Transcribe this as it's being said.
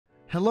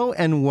Hello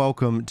and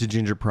welcome to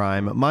Ginger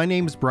Prime. My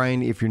name's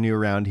Brian if you're new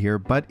around here,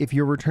 but if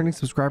you're a returning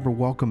subscriber,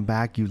 welcome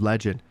back, you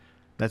legend.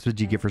 That's what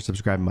you get for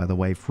subscribing, by the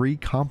way. Free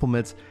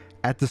compliments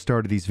at the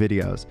start of these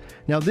videos.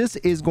 Now, this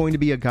is going to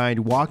be a guide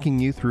walking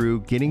you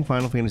through getting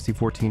Final Fantasy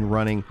XIV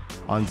running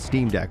on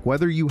Steam Deck.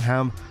 Whether you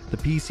have the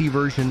PC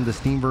version, the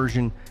Steam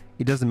version,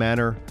 it doesn't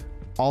matter.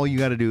 All you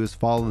got to do is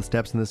follow the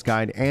steps in this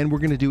guide, and we're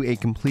going to do a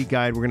complete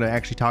guide. We're going to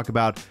actually talk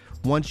about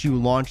once you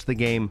launch the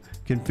game,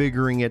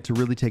 configuring it to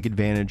really take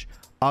advantage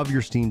of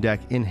your Steam Deck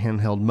in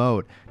handheld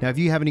mode. Now, if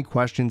you have any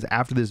questions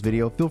after this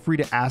video, feel free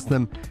to ask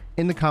them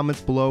in the comments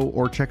below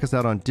or check us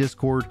out on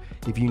Discord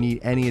if you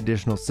need any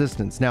additional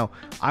assistance. Now,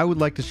 I would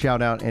like to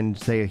shout out and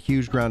say a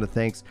huge round of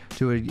thanks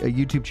to a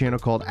YouTube channel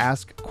called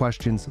Ask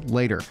Questions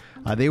Later.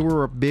 They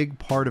were a big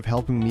part of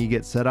helping me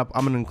get set up.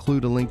 I'm going to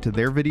include a link to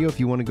their video if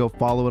you want to go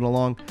follow it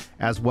along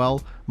as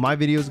well. My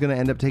video is going to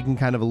end up taking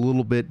kind of a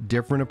little bit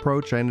different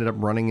approach. I ended up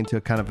running into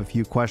kind of a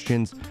few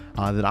questions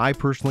that I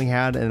personally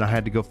had, and I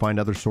had to go find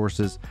other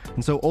sources.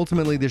 And so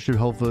ultimately, this should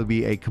hopefully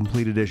be a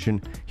complete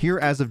edition here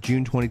as of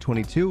June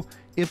 2022.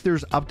 If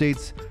there's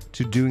updates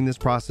to doing this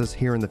process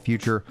here in the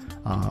future,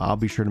 I'll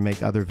be sure to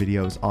make other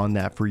videos on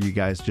that for you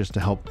guys just to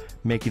help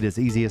make it as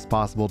easy as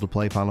possible to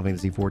play Final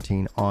Fantasy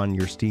XIV on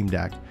your Steam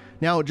Deck.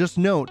 Now, just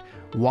note,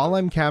 while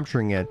I'm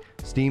capturing it,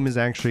 Steam is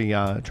actually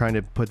trying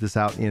to put this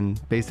out in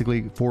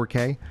basically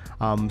 4K.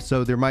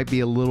 So there might be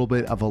a little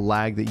bit of a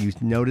lag that you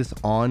notice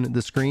on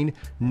the screen.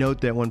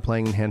 Note that when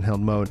playing in handheld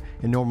mode,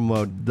 in normal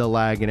mode, the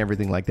lag and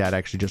everything like that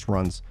actually just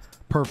runs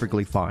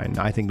perfectly fine.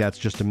 I think that's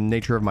just the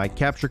nature of my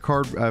capture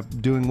card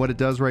doing what it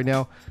does right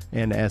now.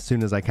 And as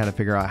soon as I kind of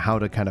figure out how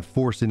to kind of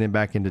force it in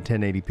back into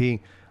 1080p,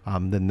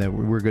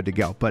 then we're good to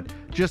go. But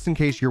just in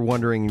case you're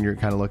wondering and you're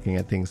kind of looking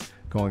at things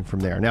going from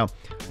there. Now,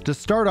 to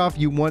start off,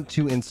 you want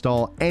to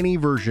install any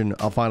version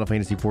of Final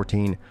Fantasy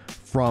XIV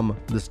from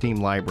the Steam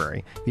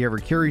library. If you're ever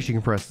curious, you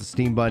can press the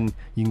Steam button,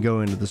 you can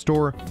go into the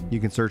store, you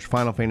can search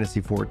Final Fantasy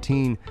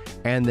XIV,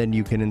 and then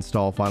you can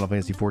install Final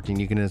Fantasy XIV.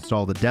 You can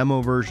install the demo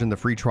version, the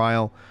free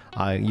trial,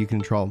 you can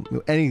install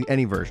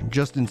any version.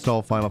 Just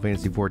install Final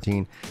Fantasy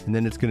XIV, and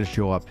then it's going to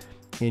show up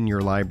in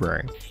your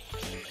library.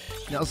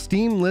 Now,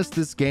 Steam lists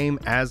this game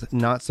as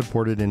not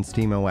supported in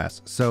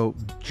SteamOS, so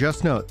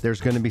just note there's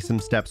going to be some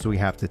steps we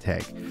have to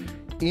take.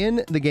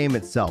 In the game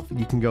itself,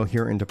 you can go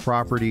here into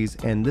properties,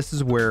 and this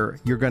is where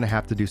you're going to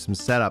have to do some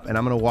setup, and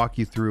I'm going to walk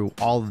you through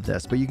all of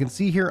this. But you can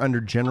see here under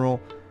general,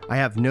 I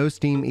have no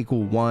Steam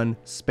equal 1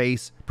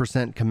 space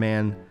 %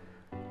 command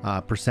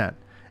 %.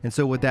 And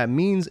so what that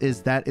means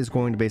is that is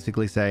going to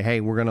basically say,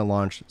 hey, we're going to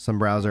launch some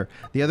browser.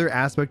 The other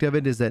aspect of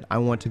it is that I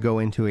want to go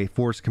into a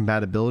forced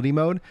compatibility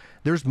mode.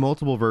 There's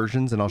multiple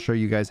versions, and I'll show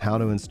you guys how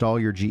to install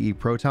your GE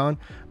Proton.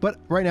 But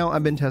right now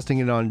I've been testing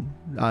it on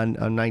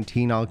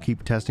 19. I'll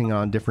keep testing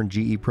on different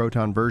GE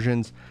Proton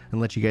versions and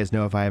let you guys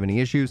know if I have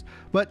any issues.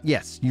 But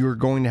yes, you're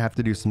going to have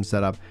to do some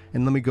setup,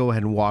 and let me go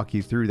ahead and walk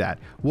you through that.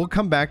 We'll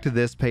come back to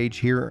this page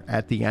here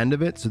at the end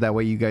of it, so that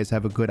way you guys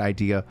have a good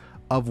idea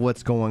of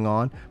what's going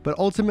on. But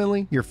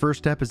ultimately, your first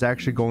step is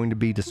actually going to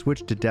be to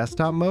switch to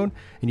desktop mode,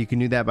 and you can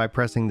do that by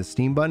pressing the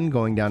Steam button,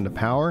 going down to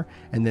power,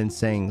 and then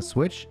saying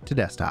switch to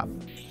desktop.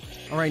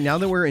 All right, now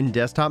that we're in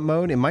desktop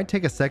mode, it might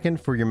take a second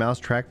for your mouse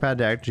trackpad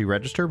to actually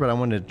register, but I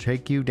want to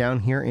take you down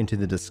here into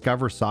the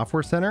Discover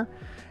Software Center,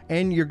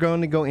 and you're going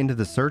to go into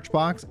the search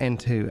box, and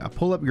to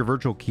pull up your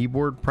virtual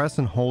keyboard, press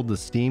and hold the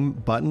Steam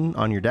button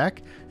on your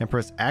deck and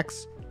press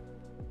X,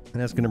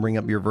 and that's going to bring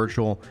up your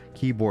virtual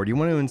keyboard. You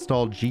want to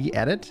install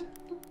gedit.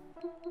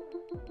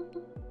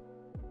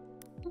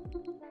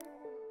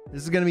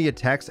 This is going to be a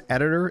text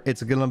editor.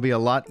 It's going to be a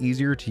lot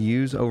easier to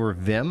use over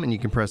Vim, and you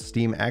can press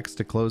Steam X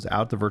to close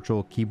out the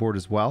virtual keyboard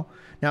as well.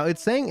 Now,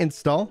 it's saying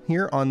install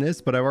here on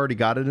this, but I've already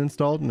got it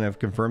installed and I've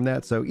confirmed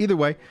that. So either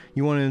way,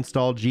 you want to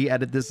install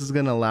gedit. This is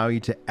going to allow you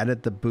to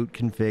edit the boot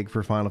config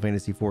for Final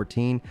Fantasy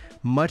XIV.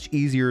 Much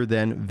easier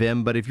than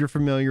Vim, but if you're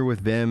familiar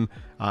with Vim,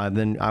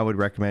 then I would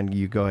recommend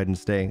you go ahead and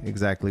stay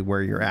exactly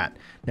where you're at.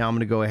 Now I'm going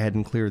to go ahead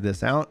and clear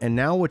this out. And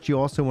now what you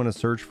also want to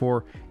search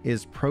for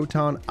is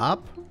Proton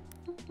Up.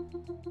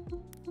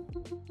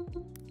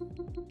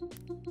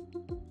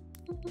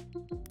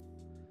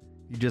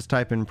 You just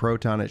type in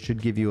Proton, it should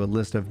give you a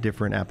list of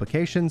different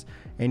applications,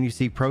 and you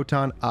see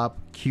Proton Up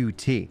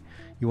QT.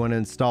 You want to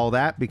install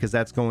that because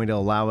that's going to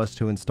allow us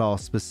to install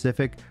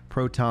specific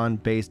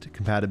Proton-based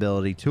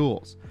compatibility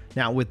tools.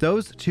 Now, with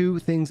those two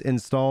things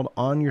installed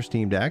on your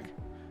Steam Deck,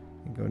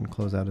 you can go ahead and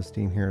close out of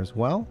Steam here as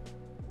well.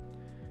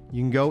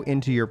 You can go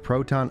into your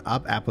Proton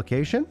Up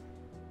application.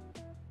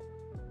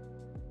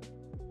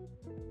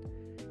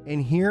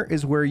 And here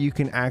is where you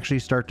can actually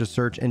start to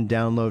search and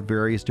download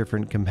various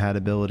different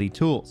compatibility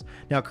tools.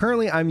 Now,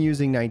 currently I'm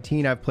using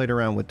 19. I've played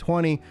around with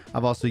 20.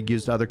 I've also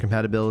used other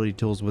compatibility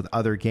tools with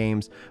other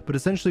games. But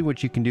essentially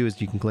what you can do is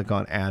you can click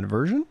on Add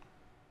Version,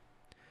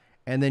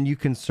 and then you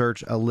can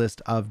search a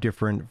list of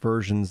different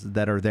versions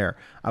that are there.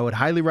 I would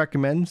highly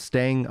recommend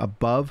staying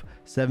above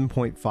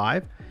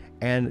 7.5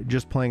 and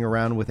just playing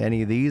around with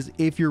any of these.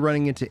 If you're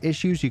running into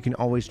issues, you can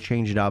always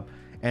change it up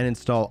and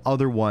install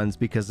other ones,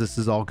 because this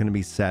is all going to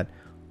be set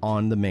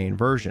on the main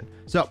version.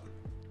 So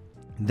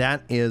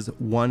that is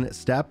one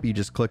step. You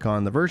just click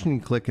on the version,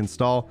 you click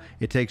install.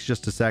 It takes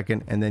just a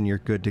second and then you're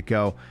good to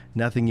go.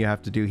 Nothing you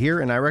have to do here.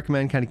 And I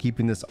recommend kind of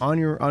keeping this on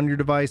your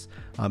device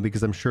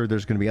because I'm sure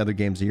there's going to be other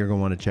games that you're going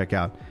to want to check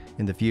out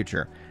in the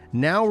future.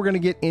 Now we're going to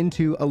get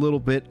into a little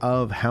bit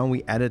of how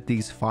we edit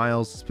these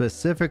files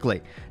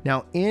specifically.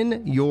 Now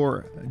in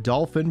your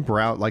Dolphin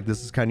browser, like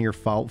this is kind of your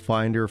file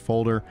finder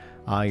folder,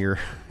 your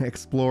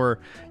Explorer,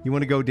 you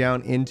want to go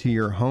down into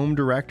your home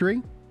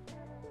directory.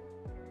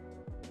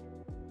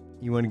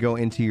 You want to go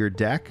into your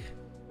deck.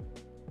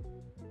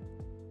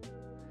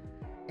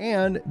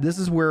 And this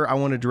is where I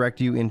want to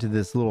direct you into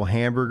this little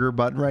hamburger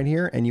button right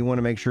here. And you want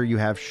to make sure you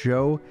have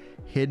show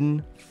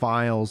hidden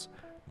files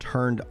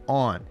turned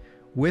on.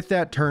 With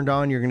that turned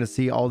on, you're going to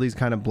see all these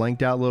kind of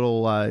blanked out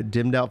little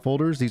dimmed out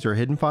folders. These are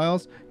hidden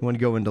files. You want to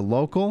go into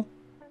local,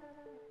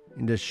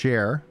 into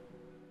share.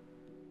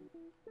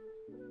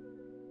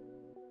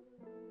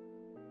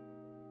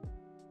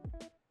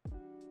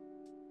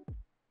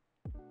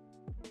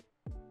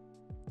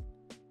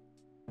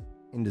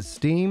 Into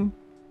Steam,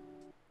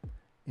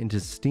 into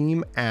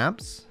Steam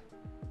apps,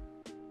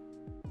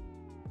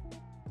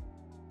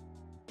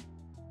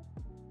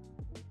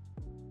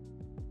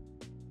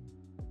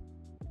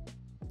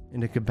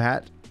 into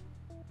compat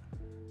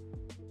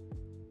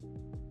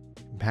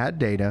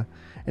data,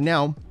 and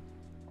now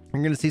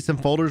you're going to see some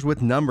folders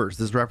with numbers.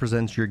 This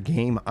represents your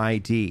game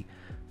ID.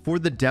 For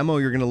the demo,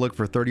 you're going to look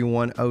for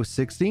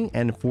 31060,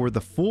 and for the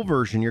full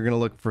version, you're going to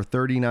look for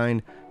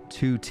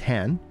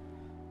 39210.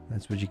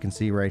 That's what you can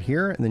see right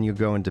here. And then you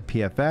go into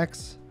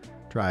PFX,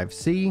 Drive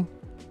C,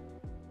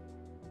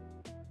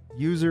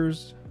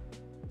 Users,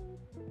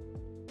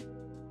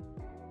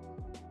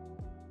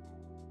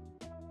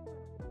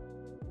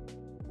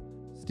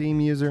 Steam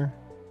User,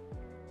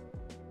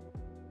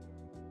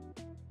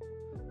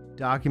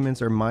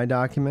 Documents or My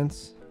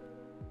Documents,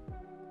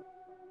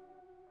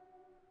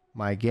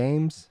 My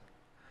Games.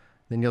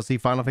 Then you'll see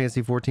Final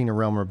Fantasy XIV: A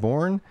Realm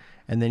Reborn,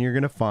 and then you're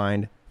going to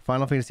find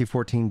Final Fantasy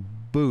XIV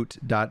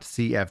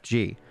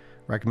boot.cfg.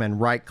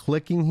 Recommend right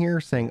clicking here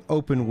saying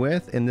open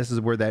with, and this is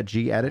where that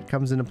gedit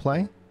comes into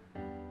play.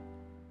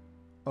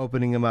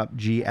 Opening them up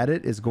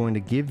gedit is going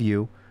to give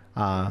you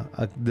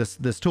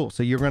this tool.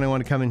 So you're going to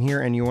want to come in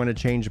here and you want to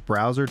change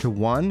browser to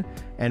 1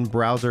 and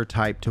browser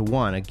type to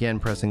 1. Again,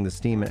 pressing the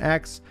Steam and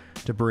X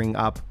to bring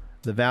up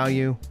the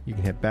value. You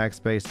can hit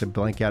backspace to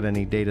blank out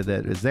any data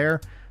that is there.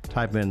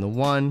 Type in the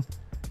 1.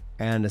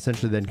 And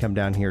essentially then come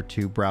down here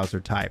to browser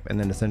type and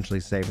then essentially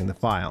saving the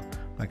file.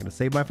 I'm not going to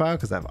save my file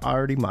because I've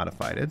already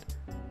modified it.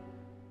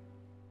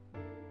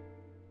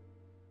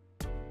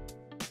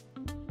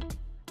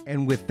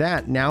 And with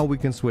that, now we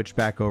can switch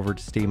back over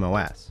to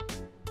SteamOS.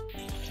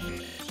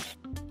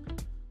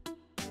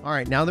 All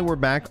right, now that we're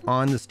back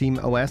on the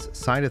SteamOS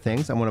side of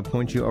things, I want to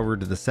point you over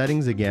to the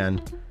settings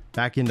again,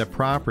 back into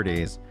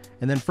properties.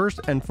 And then first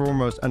and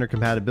foremost under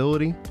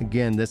compatibility,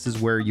 again, this is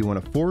where you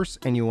want to force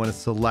and you want to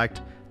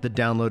select the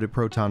downloaded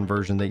Proton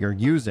version that you're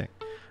using.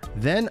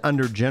 Then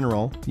under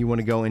general, you want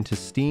to go into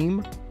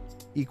Steam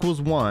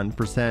equals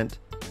 1%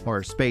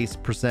 or space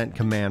percent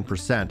command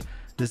percent.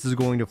 This is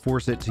going to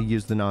force it to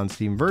use the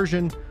non-Steam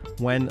version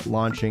when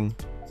launching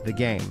the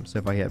game. So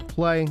if I hit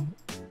play,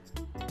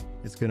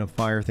 it's going to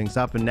fire things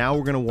up. And now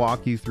we're going to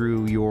walk you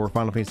through your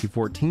Final Fantasy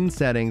XIV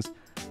settings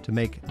to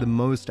make the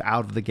most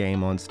out of the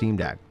game on Steam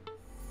Deck.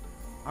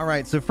 All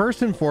right, so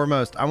first and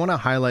foremost, I want to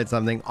highlight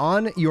something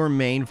on your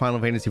main Final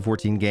Fantasy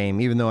XIV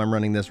game. Even though I'm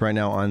running this right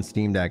now on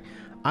Steam Deck,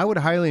 I would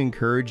highly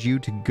encourage you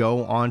to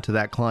go onto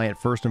that client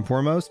first and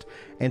foremost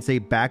and say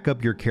back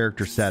up your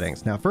character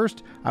settings. Now,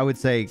 first, I would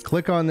say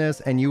click on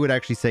this and you would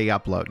actually say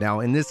upload.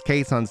 Now, in this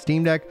case on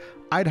Steam Deck,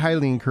 I'd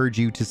highly encourage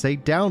you to say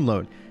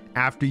download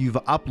after you've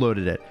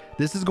uploaded it.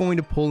 This is going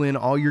to pull in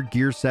all your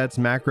gear sets,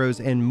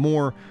 macros, and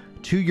more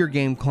to your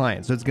game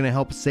client. So it's going to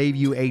help save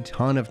you a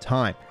ton of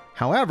time.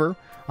 However,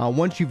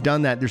 once you've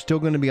done that, there's still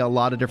going to be a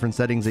lot of different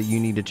settings that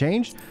you need to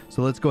change.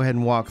 So let's go ahead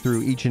and walk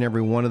through each and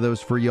every one of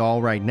those for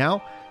y'all right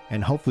now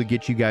and hopefully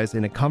get you guys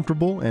in a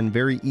comfortable and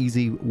very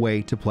easy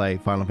way to play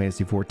Final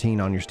Fantasy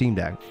XIV on your Steam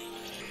Deck.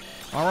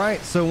 All right,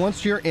 so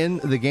once you're in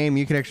the game,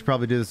 you can actually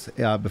probably do this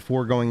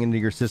before going into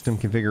your system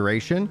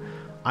configuration.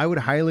 I would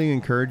highly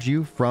encourage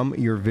you from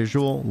your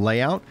visual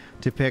layout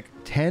to pick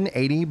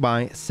 1080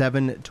 by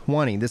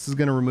 720. This is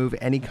going to remove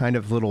any kind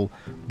of little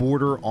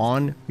border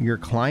on your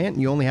client.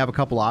 You only have a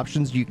couple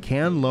options. You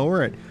can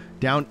lower it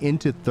down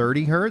into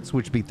 30 hertz,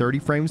 which would be 30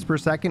 frames per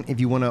second if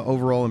you want to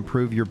overall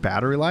improve your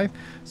battery life.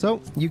 So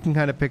you can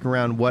kind of pick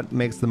around what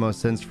makes the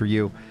most sense for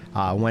you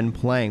when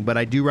playing. But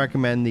I do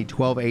recommend the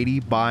 1280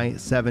 by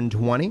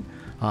 720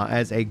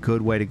 as a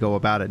good way to go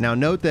about it. Now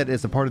note that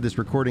as a part of this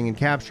recording and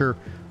capture,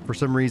 for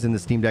some reason the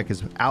Steam Deck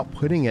is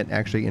outputting it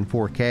actually in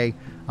 4K,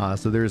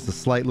 so there's a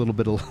slight little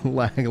bit of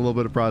lag, a little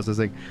bit of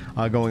processing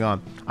going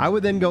on. I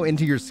would then go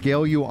into your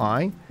scale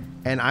UI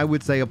and I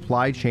would say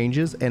apply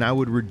changes, and I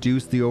would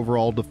reduce the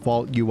overall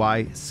default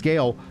UI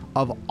scale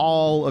of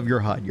all of your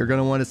HUD. You're going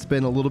to want to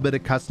spend a little bit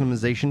of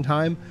customization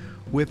time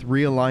with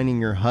realigning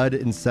your HUD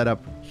and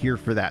setup here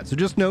for that. So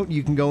just note,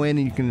 you can go in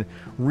and you can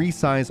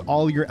resize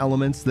all your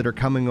elements that are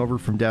coming over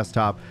from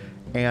desktop,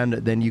 and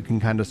then you can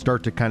kind of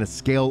start to kind of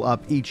scale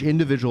up each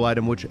individual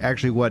item, which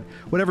actually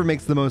whatever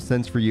makes the most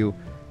sense for you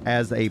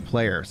as a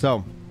player. So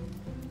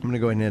I'm going to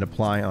go ahead and hit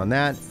apply on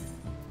that.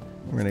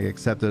 We're going to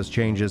accept those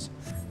changes.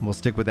 We'll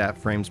stick with that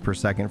frames per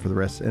second for the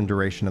rest and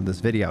duration of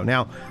this video.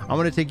 Now, I'm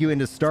going to take you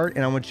into start,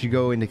 and I want you to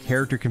go into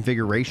character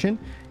configuration.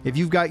 If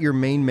you've got your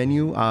main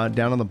menu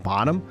down on the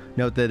bottom,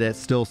 note that it's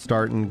still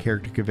start, and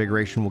character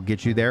configuration will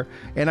get you there.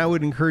 And I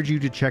would encourage you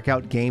to check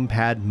out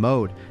gamepad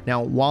mode.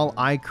 Now, while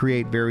I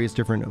create various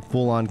different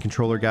full-on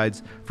controller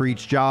guides for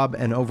each job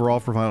and overall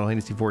for Final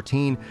Fantasy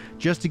XIV,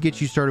 just to get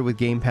you started with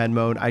gamepad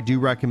mode, I do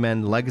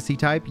recommend legacy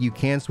type. You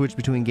can switch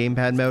between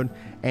gamepad mode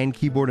and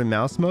keyboard and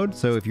mouse mode.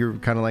 So if you're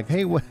kind of like,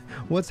 hey,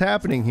 what's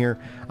happening here?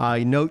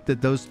 Note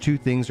that those two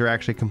things are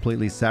actually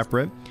completely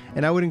separate.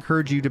 And I would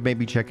encourage you to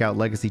maybe check out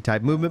legacy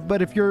type movement.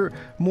 But if you're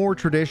more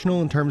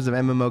traditional in terms of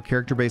MMO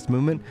character-based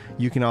movement,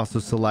 you can also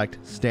select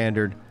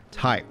standard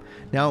type.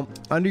 Now,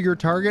 under your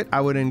target, I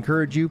would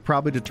encourage you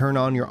probably to turn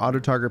on your auto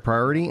target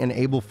priority,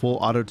 enable full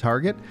auto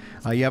target.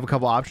 You have a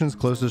couple options,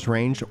 closest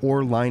range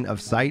or line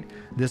of sight.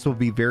 This will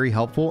be very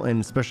helpful,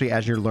 and especially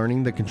as you're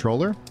learning the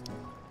controller.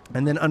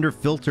 And then under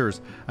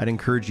filters, I'd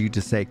encourage you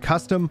to say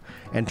custom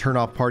and turn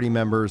off party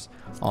members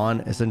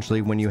on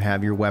essentially when you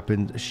have your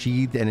weapon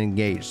sheathed and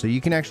engaged. So you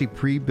can actually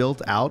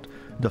pre-built out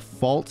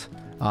default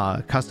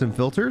custom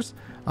filters.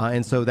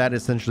 And so that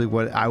is essentially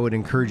what I would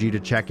encourage you to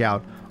check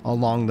out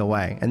along the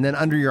way. And then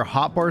under your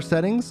hotbar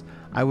settings,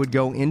 I would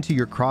go into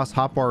your cross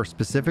hotbar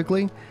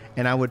specifically,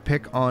 and I would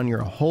pick on your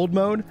hold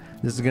mode.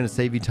 This is going to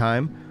save you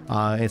time,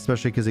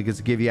 especially because it gets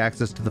to give you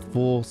access to the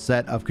full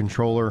set of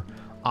controller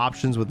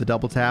options with the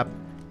double tap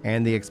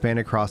and the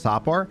expanded cross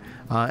hotbar.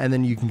 And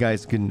then you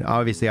guys can,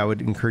 obviously I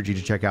would encourage you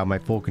to check out my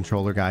full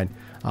controller guide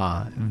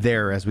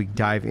there as we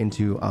dive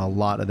into a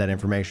lot of that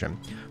information.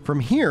 From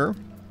here,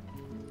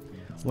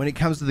 when it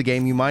comes to the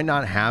game, you might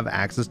not have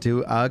access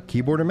to a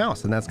keyboard or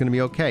mouse, and that's going to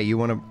be okay. You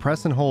want to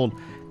press and hold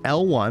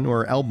L1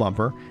 or L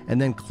bumper and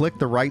then click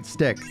the right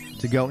stick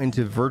to go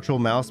into virtual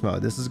mouse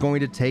mode. This is going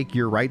to take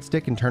your right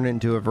stick and turn it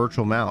into a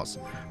virtual mouse.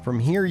 From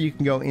here, you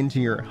can go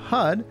into your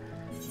HUD,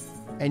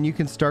 and you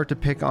can start to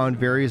pick on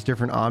various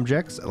different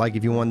objects. Like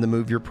if you wanted to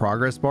move your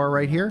progress bar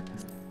right here,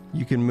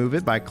 you can move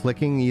it by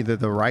clicking either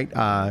the right,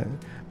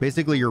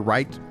 basically your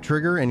right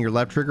trigger and your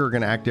left trigger are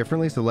going to act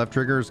differently. So left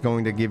trigger is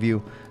going to give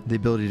you the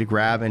ability to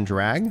grab and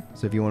drag.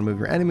 So if you want to move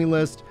your enemy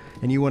list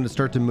and you want to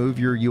start to move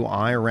your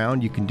UI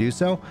around, you can do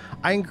so.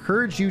 I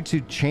encourage you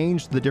to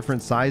change the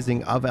different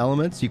sizing of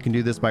elements. You can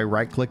do this by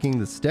right clicking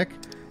the stick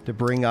to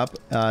bring up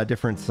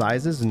different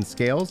sizes and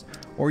scales,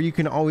 or you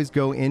can always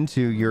go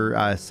into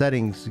your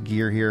settings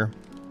gear here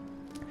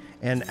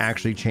and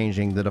actually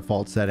changing the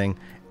default setting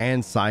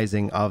and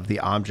sizing of the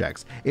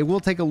objects. It will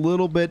take a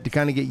little bit to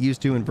kind of get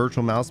used to in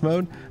virtual mouse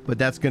mode, but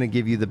that's going to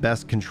give you the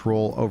best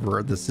control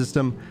over the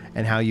system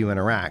and how you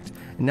interact.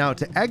 Now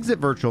to exit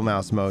virtual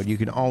mouse mode, you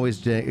can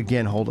always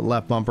again hold the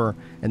left bumper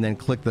and then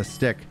click the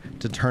stick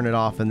to turn it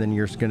off, and then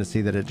you're going to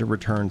see that it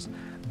returns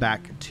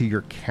back to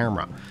your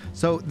camera.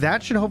 So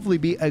that should hopefully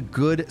be a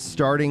good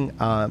starting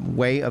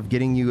way of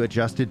getting you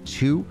adjusted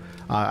to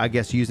I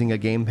guess using a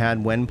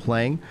gamepad when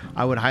playing.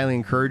 I would highly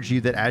encourage you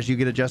that as you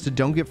get adjusted,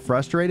 don't get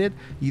frustrated.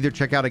 Either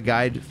check out a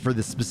guide for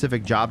the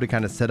specific job to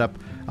kind of set up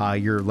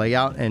your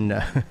layout and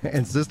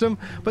and system,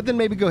 but then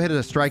maybe go ahead as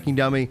a striking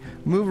dummy,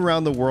 move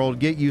around the world,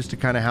 get used to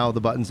kind of how the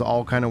buttons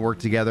all kind of work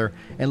together,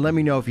 and let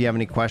me know if you have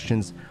any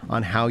questions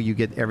on how you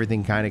get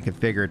everything kind of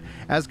configured.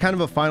 As kind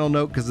of a final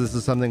note, because this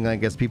is something I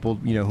guess people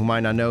who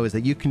might not know, is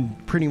that you can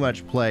pretty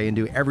much play and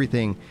do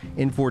everything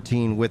in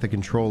 14 with a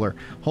controller.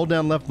 Hold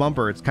down left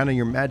bumper, it's kind of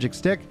your magic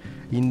stick,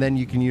 and then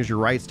you can use your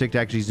right stick to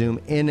actually zoom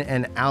in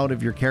and out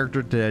of your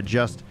character to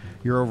adjust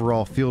your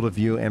overall field of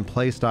view and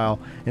play style.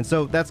 And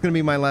so that's going to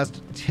be my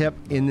last tip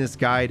in this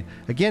guide.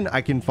 Again,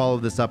 I can follow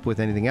this up with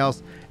anything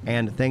else,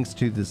 and thanks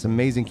to this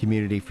amazing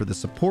community for the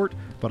support,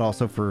 but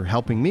also for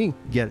helping me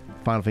get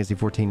Final Fantasy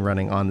XIV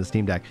running on the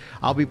Steam Deck.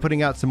 I'll be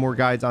putting out some more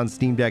guides on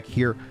Steam Deck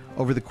here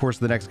over the course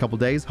of the next couple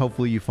days.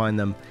 Hopefully you find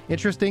them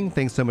interesting.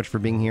 Thanks so much for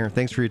being here.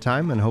 Thanks for your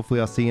time, and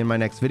hopefully I'll see you in my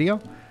next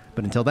video.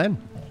 But until then,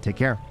 take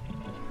care.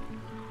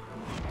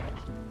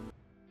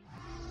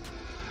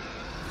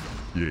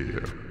 Yeah.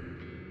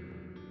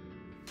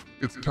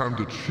 It's time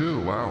to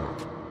chill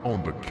out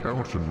on the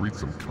couch and read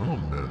some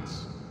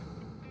comments.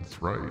 That's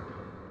right.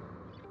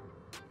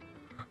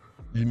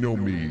 You know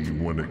me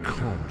when it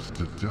comes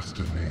to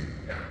destiny.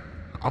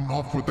 I'm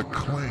off with a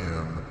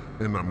clan,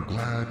 and I'm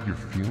glad you're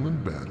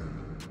feeling better.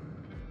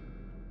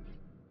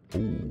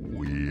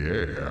 Oh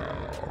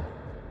yeah.